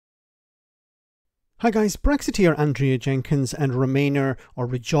Hi guys, Brexiteer Andrea Jenkyns and Remainer or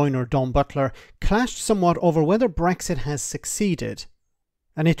Rejoiner Dawn Butler clashed somewhat over whether Brexit has succeeded,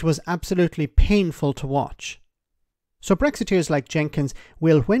 and it was absolutely painful to watch. So Brexiteers like Jenkyns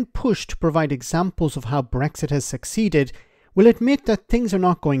will, when pushed to provide examples of how Brexit has succeeded, will admit that things are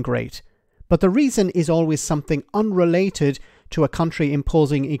not going great, but the reason is always something unrelated to a country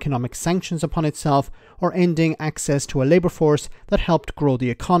imposing economic sanctions upon itself or ending access to a labour force that helped grow the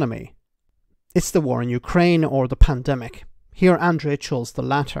economy. It's the war in Ukraine or the pandemic. Here Andrea chose the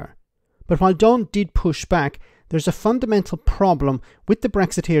latter. But while Dawn did push back, there's a fundamental problem with the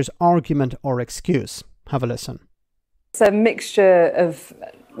Brexiteers' argument or excuse. Have a listen. It's a mixture of,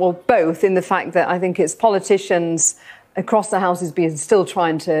 well, both, in the fact that I think it's politicians across the houses being still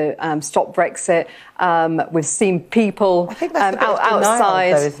trying to stop Brexit. We've seen people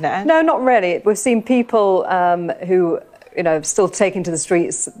outside. Though, isn't it? No, not really. We've seen people who, still taking to the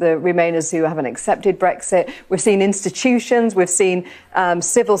streets, the Remainers who haven't accepted Brexit. We've seen institutions, we've seen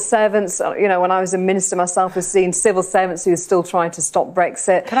civil servants. When I was a minister myself, we've seen civil servants who are still trying to stop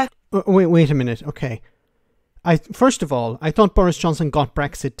Brexit. Wait a minute, okay. First of all, I thought Boris Johnson got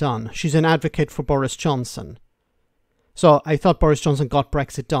Brexit done. She's an advocate for Boris Johnson. So I thought Boris Johnson got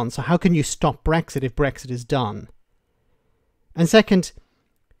Brexit done. So how can you stop Brexit if Brexit is done? And second,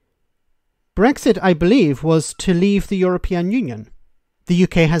 Brexit, I believe, was to leave the European Union. The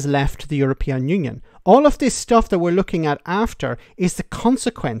UK has left the European Union. All of this stuff that we're looking at after is the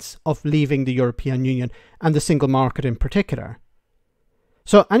consequence of leaving the European Union and the single market in particular.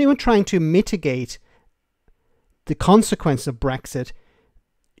 So anyone trying to mitigate the consequence of Brexit,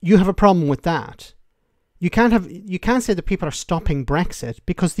 you have a problem with that. You can't say that people are stopping Brexit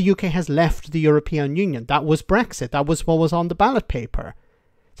because the UK has left the European Union. That was Brexit. That was what was on the ballot paper.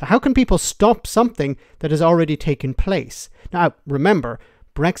 So how can people stop something that has already taken place? Now, remember,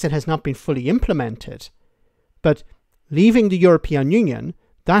 Brexit has not been fully implemented, but leaving the European Union,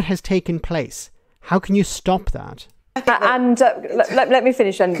 that has taken place. How can you stop that? And let me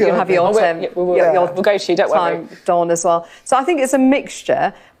finish, and you'll have your turn. We'll go to you, don't worry. Dawn, as well. So I think it's a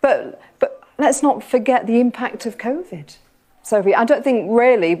mixture, but let's not forget the impact of COVID. Sophie, I don't think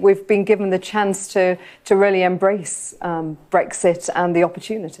really we've been given the chance to really embrace Brexit and the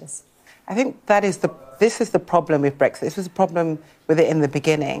opportunities. I think this is the problem with Brexit. This was a problem with it in the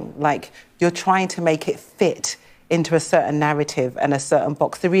beginning. Like, you're trying to make it fit into a certain narrative and a certain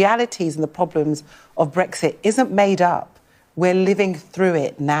box. The realities and the problems of Brexit isn't made up. We're living through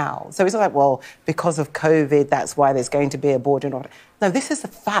it now. So it's not like, well, because of COVID, that's why there's going to be a border. No, this is a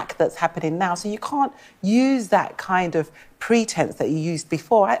fact that's happening now. So you can't use that kind of pretense that you used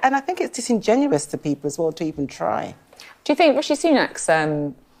before. And I think it's disingenuous to people as well to even try. Do you think Rishi Sunak's,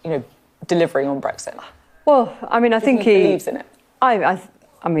 delivery on Brexit? Well, I mean, I think he believes in it. I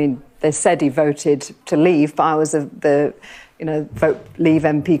mean, they said he voted to leave, but I was the vote leave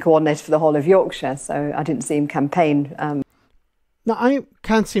MP coordinator for the whole of Yorkshire, so I didn't see him campaign. Now, I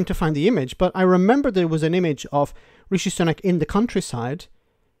can't seem to find the image, but I remember there was an image of Rishi Sunak in the countryside,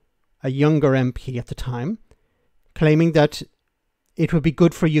 a younger MP at the time, claiming that it would be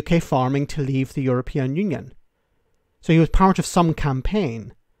good for UK farming to leave the European Union. So he was part of some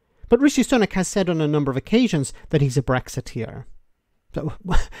campaign. But Rishi Sunak has said on a number of occasions that he's a Brexiteer. So,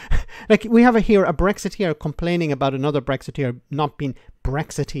 like, we have here a Brexiteer complaining about another Brexiteer not being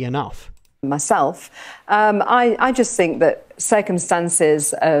Brexity enough. Myself, I just think that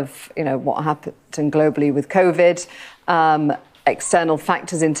circumstances of what happened globally with COVID, external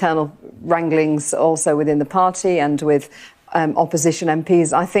factors, internal wranglings also within the party and with opposition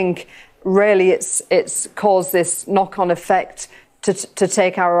MPs, I think really it's caused this knock-on effect to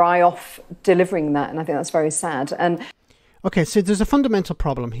take our eye off delivering that, and I think that's very sad. And okay, so there's a fundamental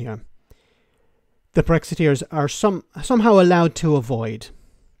problem here. The Brexiteers are somehow allowed to avoid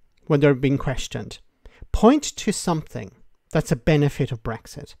when they're being questioned. Point to something that's a benefit of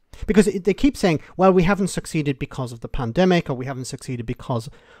Brexit. Because they keep saying, well, we haven't succeeded because of the pandemic, or we haven't succeeded because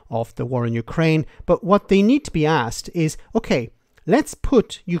of the war in Ukraine. But what they need to be asked is, okay, let's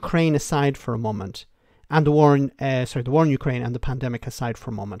put Ukraine aside for a moment, and the war in Ukraine and the pandemic aside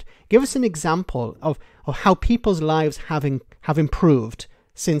for a moment. Give us an example of how people's lives have improved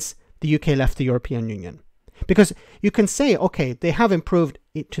since the UK left the European Union. Because you can say, okay, they have improved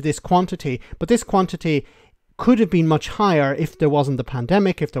to this quantity, but this quantity could have been much higher if there wasn't the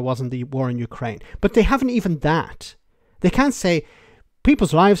pandemic, if there wasn't the war in Ukraine. But they haven't even that. They can't say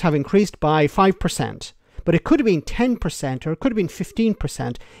people's lives have increased by 5%, but it could have been 10% or it could have been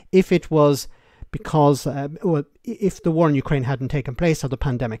 15% if it was because, if the war in Ukraine hadn't taken place or the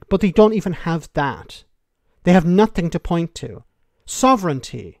pandemic. But they don't even have that. They have nothing to point to.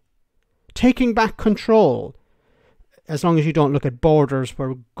 Sovereignty. taking back control, as long as you don't look at borders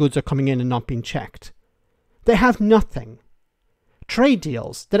where goods are coming in and not being checked. They have nothing. Trade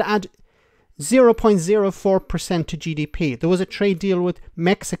deals that add 0.04% to GDP. There was a trade deal with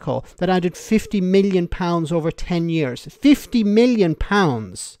Mexico that added £50 million over 10 years. £50 million.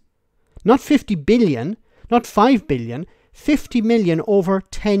 Not 50 billion, not 5 billion, 50 million over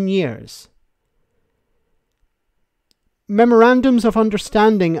 10 years. Memorandums of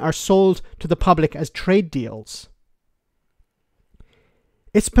understanding are sold to the public as trade deals.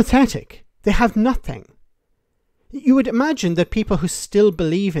 It's pathetic. They have nothing. You would imagine that people who still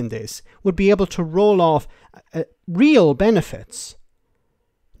believe in this would be able to roll off real benefits,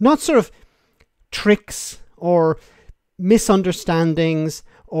 not sort of tricks or misunderstandings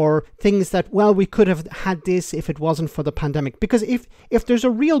or things that, well, we could have had this if it wasn't for the pandemic. Because if there's a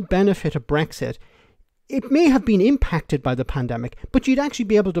real benefit of Brexit, it may have been impacted by the pandemic, but you'd actually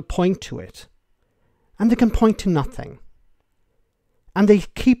be able to point to it. And they can point to nothing. And they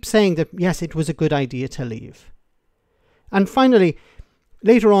keep saying that, yes, it was a good idea to leave. And finally,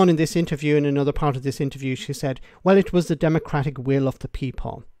 later on in this interview, in another part of this interview, she said, well, it was the democratic will of the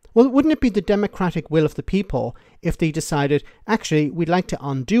people. Well, wouldn't it be the democratic will of the people if they decided, actually, we'd like to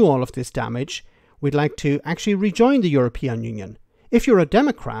undo all of this damage. We'd like to actually rejoin the European Union. If you're a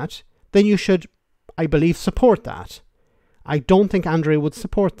Democrat, then you should, I believe, support that. I don't think Andrea would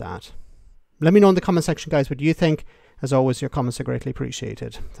support that. Let me know in the comment section, guys, what you think. As always, your comments are greatly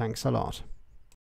appreciated. Thanks a lot.